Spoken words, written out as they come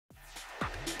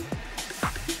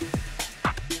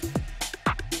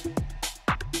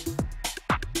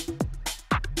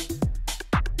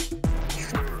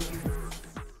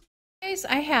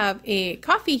guys, I have a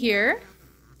coffee here,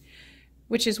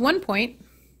 which is 1 point.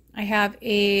 I have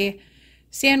a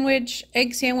sandwich,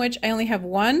 egg sandwich. I only have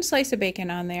 1 slice of bacon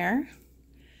on there.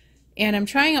 And I'm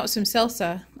trying out some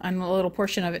salsa on a little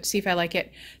portion of it to see if I like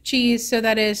it. Cheese, so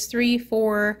that is 3,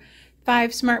 4,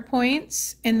 5 smart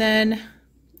points. And then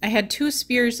I had 2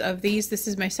 spears of these. This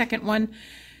is my second one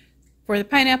for the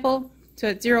pineapple. So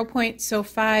it's 0 points, so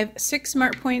 5, 6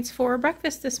 smart points for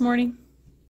breakfast this morning.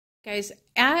 Guys,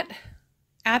 at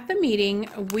the meeting,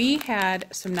 we had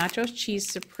some Nacho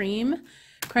Cheese Supreme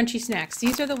crunchy snacks.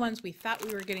 These are the ones we thought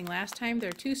we were getting last time.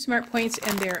 They're 2 smart points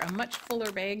and they're a much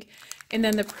fuller bag. And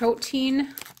then the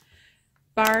protein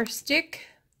bar stick,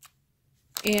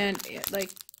 and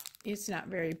it's not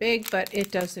very big, but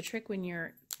it does the trick when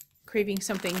you're craving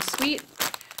something sweet.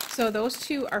 So those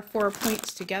 2 are 4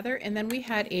 points together. And then we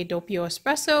had a Doppio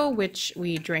Espresso, which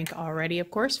we drank already,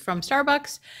 of course, from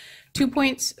Starbucks. 2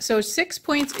 points, so 6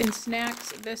 points in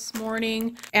snacks this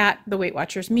morning at the Weight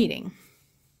Watchers meeting.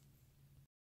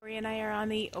 Carrie and I are on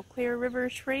the Eau Claire River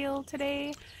Trail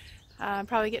today.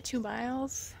 Probably get 2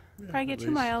 miles. Yeah, probably get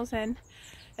 2 miles in,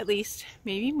 at least,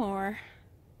 maybe more.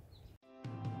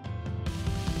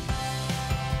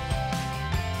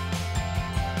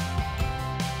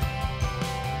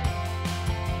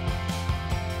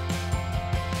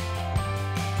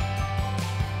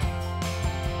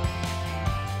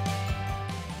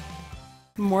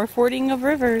 More fording of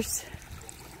rivers.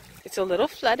 It's a little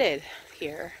flooded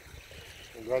here.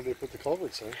 I'm glad they put the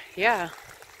culverts in. Yeah.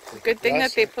 Good thing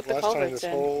that they put the culverts in. Last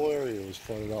time this whole area was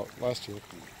flooded out last year.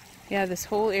 Yeah, this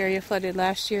whole area flooded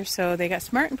last year, so they got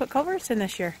smart and put culverts in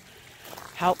this year.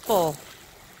 Helpful.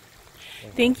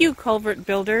 Thank you, culvert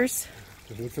builders.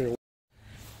 I think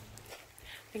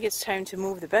it's time to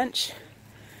move the bench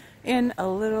in a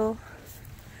little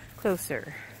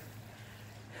closer,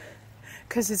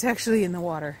 because it's actually in the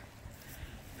water.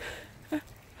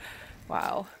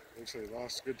 Wow. Looks like they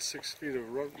lost a good 6 feet of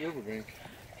riverbank.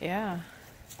 Yeah.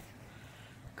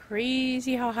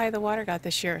 Crazy how high the water got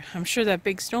this year. I'm sure that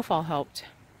big snowfall helped.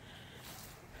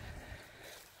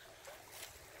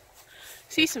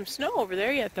 See some snow over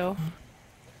there yet, though.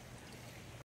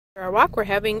 For our walk, we're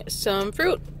having some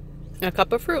fruit. A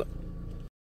cup of fruit.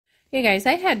 Hey guys,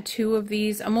 I had 2 of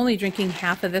these. I'm only drinking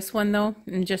half of this one though.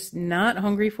 I'm just not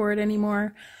hungry for it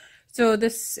anymore. So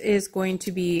this is going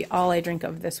to be all I drink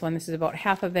of this one. This is about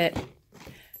half of it.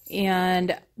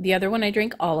 And the other one I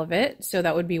drank all of it. So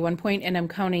that would be 1 point, and I'm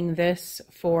counting this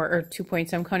for, or 2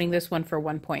 points. I'm counting this one for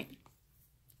 1 point.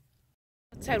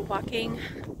 Outside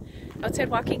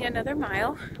walking another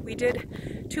mile. We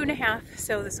did 2.5,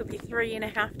 so this will be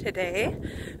 3.5 today.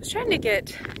 I was trying to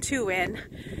get 2 in,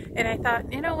 and I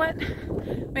thought, you know what?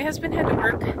 My husband had to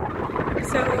work,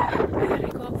 so I thought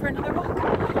I'd go out for another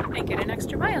walk and get an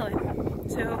extra mile in.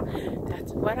 So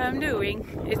that's what I'm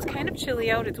doing. It's kind of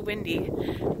chilly out. It's windy.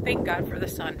 Thank God for the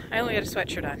sun. I only got a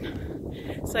sweatshirt on.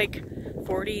 It's like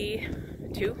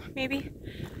 42, maybe.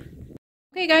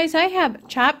 Okay guys, I have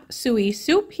chop suey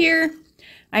soup here.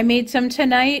 I made some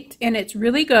tonight and it's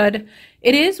really good.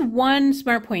 It is 1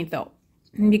 smart point though,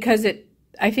 because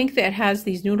I think that it has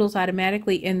these noodles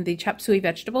automatically in the chop suey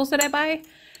vegetables that I buy.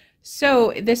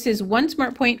 So this is 1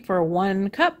 smart point for 1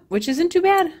 cup, which isn't too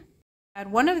bad. I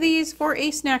had 1 of these for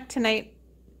a snack tonight,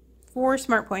 4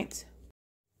 smart points.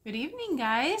 Good evening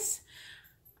guys.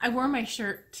 I wore my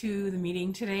shirt to the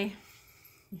meeting today.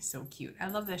 It's so cute. I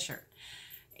love this shirt.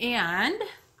 And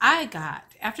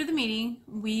after the meeting,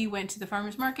 we went to the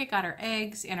farmer's market, got our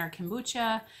eggs and our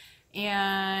kombucha,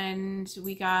 and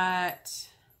we got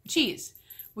cheese.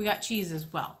 We got cheese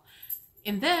as well.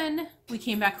 And then we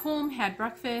came back home, had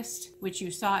breakfast, which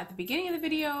you saw at the beginning of the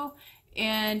video,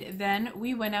 and then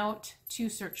we went out to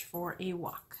search for a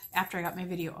walk after I got my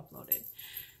video uploaded.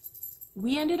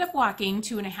 We ended up walking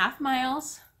 2.5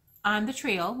 miles on the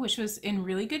trail, which was in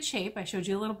really good shape. I showed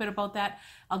you a little bit about that,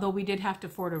 although we did have to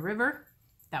ford a river.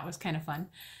 That was kind of fun.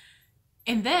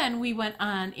 And then we went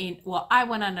on I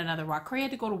went on another walk. Carrie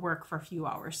had to go to work for a few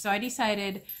hours. So I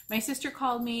decided, my sister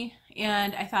called me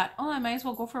and I thought, oh, I might as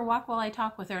well go for a walk while I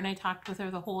talk with her. And I talked with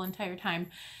her the whole entire time.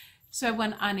 So I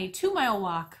went on a 2-mile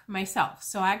walk myself.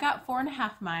 So I got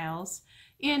 4.5 miles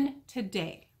in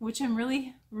today, which I'm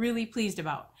really, really pleased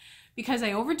about, because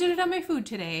I overdid it on my food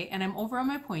today and I'm over on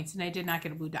my points and I did not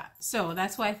get a blue dot. So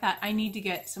that's why I thought I need to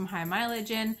get some high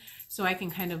mileage in so I can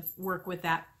kind of work with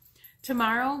that.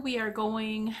 Tomorrow we are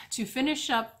going to finish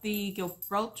up the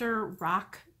Gibraltar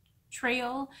Rock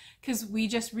Trail, because we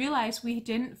just realized we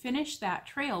didn't finish that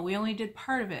trail. We only did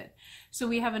part of it. So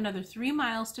we have another 3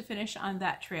 miles to finish on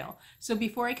that trail. So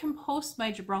before I can post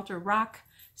my Gibraltar Rock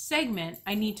segment,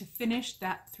 I need to finish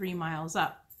that 3 miles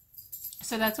up.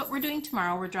 So that's what we're doing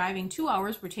tomorrow. We're driving 2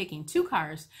 hours. We're taking 2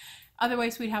 cars.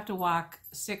 Otherwise, we'd have to walk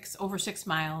over 6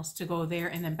 miles to go there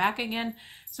and then back again.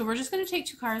 So we're just going to take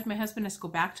 2 cars. My husband has to go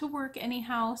back to work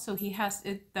anyhow. So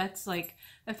that's like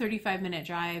a 35-minute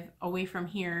drive away from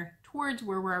here towards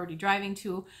where we're already driving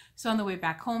to. So on the way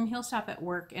back home, he'll stop at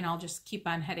work and I'll just keep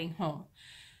on heading home.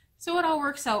 So it all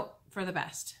works out for the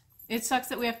best. It sucks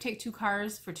that we have to take 2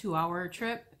 cars for a 2-hour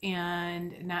trip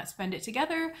and not spend it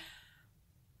together.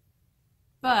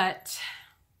 But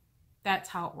that's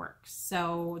how it works.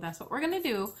 So that's what we're going to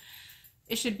do.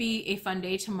 It should be a fun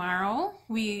day tomorrow.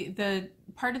 The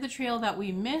part of the trail that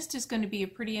we missed is going to be a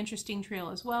pretty interesting trail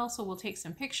as well. So we'll take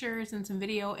some pictures and some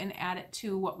video and add it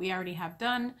to what we already have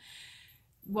done.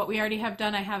 What we already have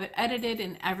done, I have it edited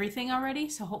and everything already.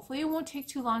 So hopefully it won't take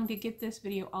too long to get this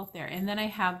video out there. And then I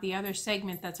have the other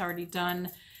segment that's already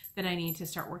done that I need to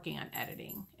start working on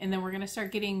editing. And then we're going to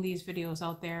start getting these videos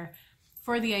out there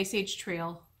for the Ice Age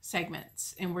Trail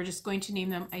segments, and we're just going to name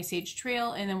them Ice Age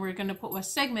Trail, and then we're going to put what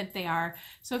segment they are.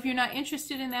 So if you're not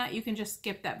interested in that, you can just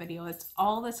skip that video. It's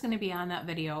all that's going to be on that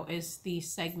video is the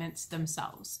segments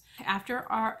themselves. After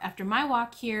my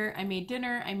walk here, I made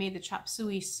dinner. I made the chop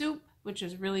suey soup, which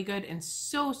is really good and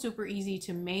so super easy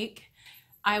to make.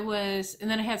 And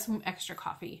then I had some extra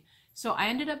coffee. So I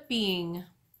ended up being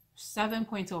 7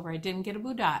 points over. I didn't get a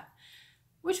boudot,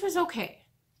 which was okay.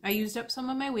 I used up some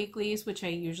of my weeklies, which I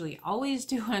usually always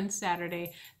do on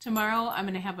Saturday. Tomorrow, I'm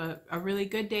going to have a really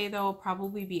good day, though. I'll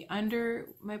probably be under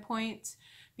my points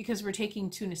because we're taking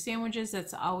tuna sandwiches.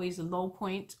 That's always a low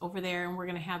point over there, and we're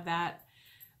going to have that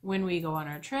when we go on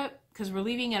our trip because we're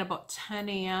leaving at about 10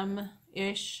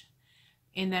 a.m.-ish.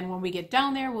 And then when we get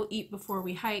down there, we'll eat before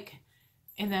we hike,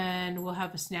 and then we'll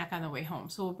have a snack on the way home.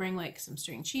 So we'll bring like some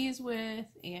string cheese with,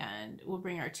 and we'll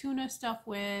bring our tuna stuff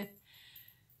with.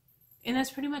 And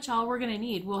that's pretty much all we're going to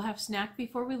need. We'll have snack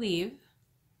before we leave,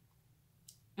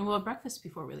 and we'll have breakfast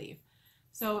before we leave.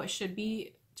 So it should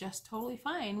be just totally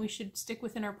fine. We should stick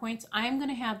within our points. I'm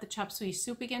going to have the chop suey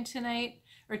soup again tonight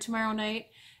or tomorrow night,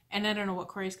 and I don't know what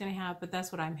Corey's going to have, but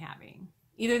that's what I'm having.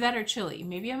 Either that or chili.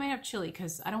 Maybe I might have chili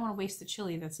because I don't want to waste the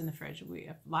chili that's in the fridge. We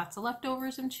have lots of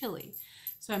leftovers and chili.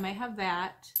 So I might have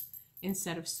that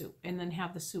instead of soup, and then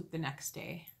have the soup the next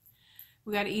day.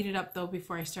 We got to eat it up, though,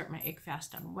 before I start my egg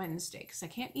fast on Wednesday, because I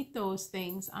can't eat those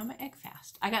things on my egg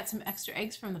fast. I got some extra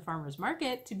eggs from the farmer's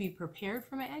market to be prepared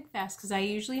for my egg fast, because I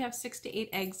usually have 6 to 8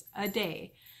 eggs a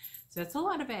day. So that's a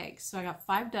lot of eggs. So I got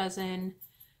 5 dozen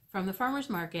from the farmer's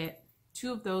market.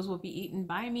 2 of those will be eaten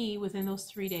by me within those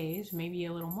 3 days, maybe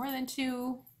a little more than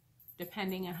 2,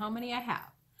 depending on how many I have.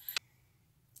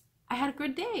 I had a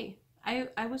good day.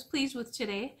 I was pleased with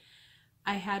today.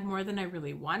 I had more than I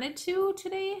really wanted to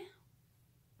today.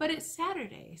 But it's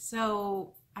Saturday,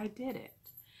 so I did it.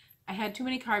 I had too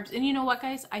many carbs. And you know what,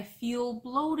 guys? I feel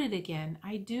bloated again.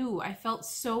 I do. I felt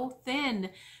so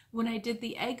thin when I did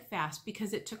the egg fast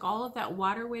because it took all of that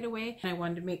water weight away. And I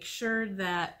wanted to make sure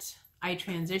that I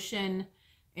transition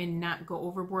and not go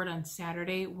overboard on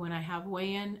Saturday when I have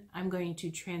weigh-in. I'm going to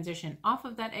transition off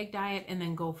of that egg diet and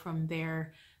then go from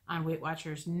there on Weight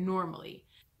Watchers normally.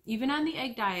 Even on the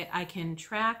egg diet, I can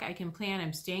track, I can plan.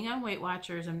 I'm staying on Weight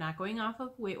Watchers. I'm not going off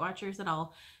of Weight Watchers at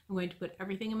all. I'm going to put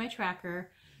everything in my tracker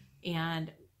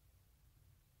and,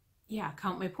 yeah,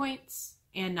 count my points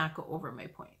and not go over my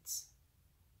points.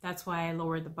 That's why I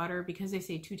lowered the butter, because they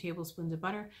say 2 tablespoons of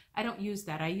butter. I don't use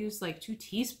that. I use like 2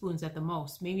 teaspoons at the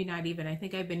most, maybe not even. I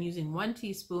think I've been using 1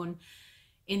 teaspoon,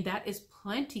 and that is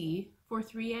plenty for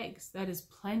 3 eggs. That is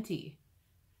plenty.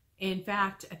 In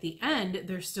fact, at the end,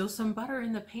 there's still some butter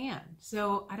in the pan.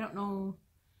 So I don't know.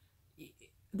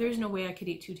 There's no way I could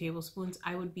eat 2 tablespoons.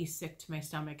 I would be sick to my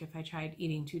stomach if I tried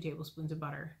eating 2 tablespoons of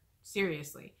butter.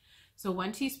 Seriously. So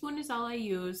 1 teaspoon is all I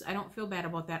use. I don't feel bad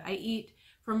about that. I eat,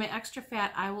 for my extra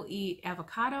fat, I will eat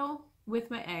avocado with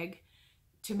my egg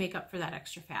to make up for that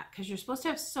extra fat. Because you're supposed to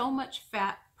have so much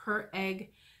fat per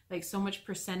egg, like so much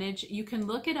percentage. You can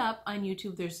look it up on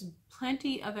YouTube. There's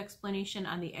plenty of explanation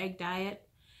on the egg diet.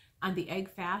 On the egg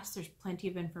fast, there's plenty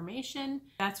of information.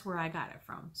 That's where I got it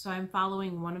from. So I'm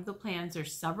following one of the plans.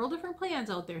 There's several different plans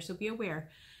out there, so be aware.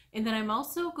 And then I'm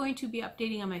also going to be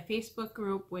updating on my Facebook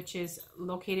group, which is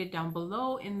located down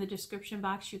below in the description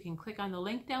box. You can click on the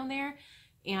link down there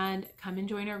and come and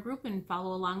join our group and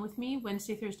follow along with me.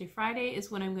 Wednesday, Thursday, Friday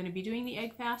is when I'm going to be doing the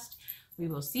egg fast. We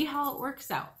will see how it works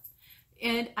out.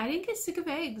 And I didn't get sick of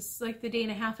eggs like the day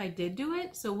and a half I did do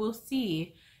it, so we'll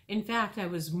see. In fact, I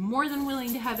was more than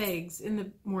willing to have eggs in the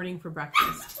morning for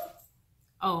breakfast.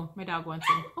 Oh, my dog wants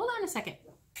in. Hold on a second.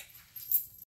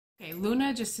 Okay,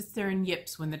 Luna just sits there and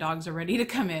yips when the dogs are ready to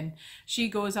come in. She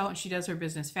goes out and she does her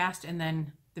business fast, and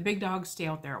then The big dogs stay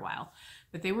out there a while.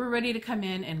 But they were ready to come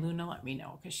in, and Luna let me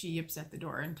know because she yips at the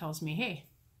door and tells me, hey,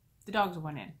 the dogs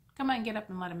went in. Come on, get up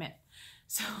and let them in.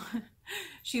 So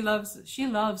she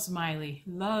loves Miley,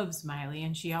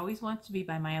 and she always wants to be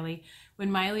by Miley.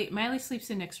 When Miley sleeps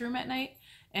in Nick's room at night,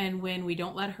 and when we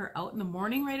don't let her out in the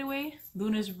morning right away,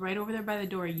 Luna's right over there by the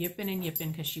door yipping and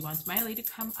yipping because she wants Miley to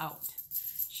come out.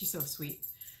 She's so sweet.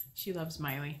 She loves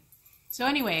Miley. So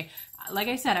anyway, like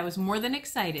I said, I was more than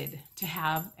excited to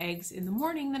have eggs in the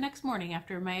morning the next morning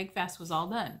after my egg fast was all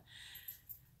done.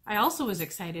 I also was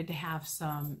excited to have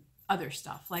some other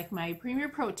stuff like my Premier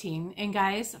Protein. And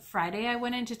guys, Friday I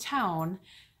went into town.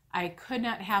 I could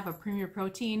not have a Premier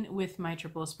Protein with my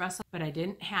triple espresso, but I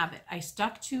didn't have it. I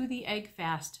stuck to the egg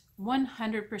fast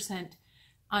 100%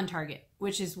 on target,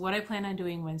 which is what I plan on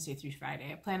doing Wednesday through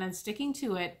Friday. I plan on sticking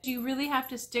to it. You really have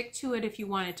to stick to it if you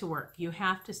want it to work. You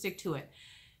have to stick to it.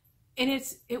 And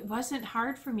it wasn't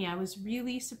hard for me. I was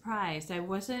really surprised. I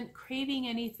wasn't craving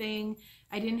anything.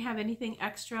 I didn't have anything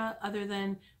extra other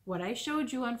than what I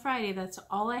showed you on Friday. That's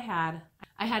all I had.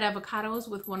 I had avocados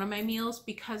with one of my meals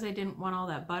because I didn't want all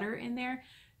that butter in there.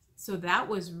 So that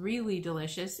was really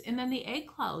delicious. And then the egg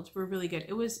clouds were really good.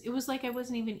 It was like I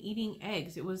wasn't even eating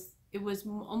eggs. It was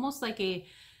almost like a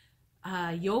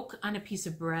yolk on a piece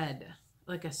of bread,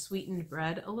 like a sweetened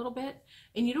bread a little bit.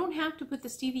 And you don't have to put the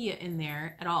stevia in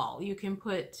there at all. You can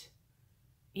put,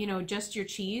 you know, just your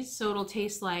cheese, so it'll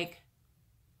taste like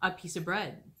a piece of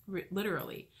bread,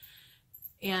 literally.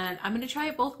 And I'm going to try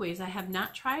it both ways. I have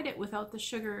not tried it without the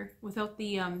sugar, without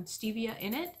the stevia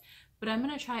in it, but I'm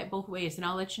going to try it both ways, and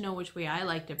I'll let you know which way I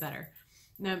liked it better.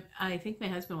 Now, I think my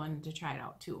husband wanted to try it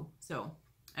out too, so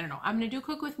I don't know. I'm going to do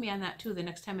Cook With Me on that too the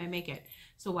next time I make it.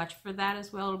 So watch for that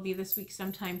as well. It'll be this week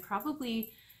sometime,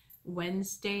 probably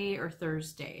Wednesday or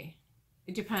Thursday.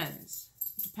 It depends.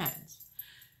 It depends.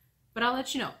 But I'll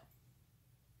let you know.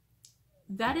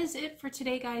 That is it for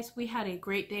today, guys. We had a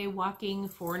great day walking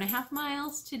 4.5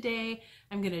 miles today.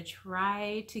 I'm going to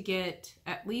try to get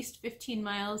at least 15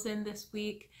 miles in this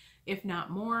week, if not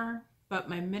more. But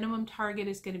my minimum target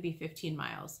is going to be 15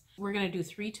 miles. We're going to do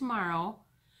 3 tomorrow.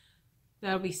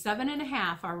 That'll be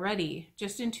 7.5 already,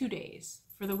 just in 2 days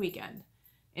for the weekend.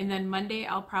 And then Monday,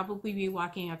 I'll probably be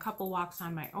walking a couple walks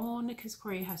on my own because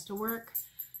Corey has to work.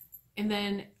 And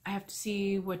then I have to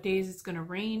see what days it's going to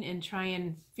rain and try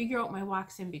and figure out my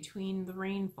walks in between the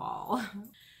rainfall.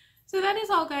 So that is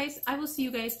all, guys. I will see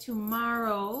you guys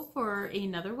tomorrow for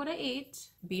another What I Ate.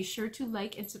 Be sure to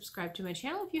like and subscribe to my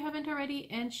channel if you haven't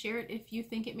already, and share it if you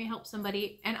think it may help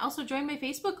somebody. And also join my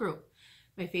Facebook group.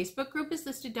 My Facebook group is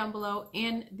listed down below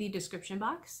in the description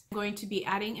box. I'm going to be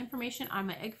adding information on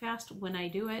my egg fast when I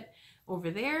do it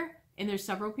over there. And there's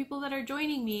several people that are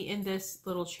joining me in this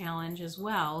little challenge as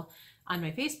well on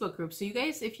my Facebook group. So you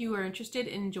guys, if you are interested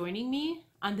in joining me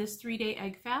on this 3-day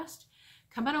egg fast,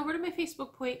 come on over to my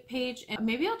Facebook page, and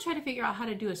maybe I'll try to figure out how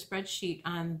to do a spreadsheet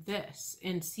on this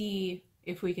and see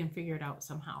if we can figure it out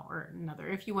somehow or another.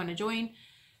 If you want to join,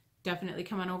 definitely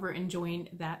come on over and join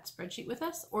that spreadsheet with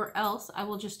us, or else I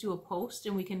will just do a post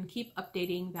and we can keep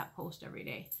updating that post every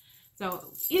day.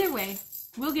 So either way,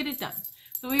 we'll get it done.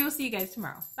 So we will see you guys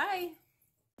tomorrow. Bye.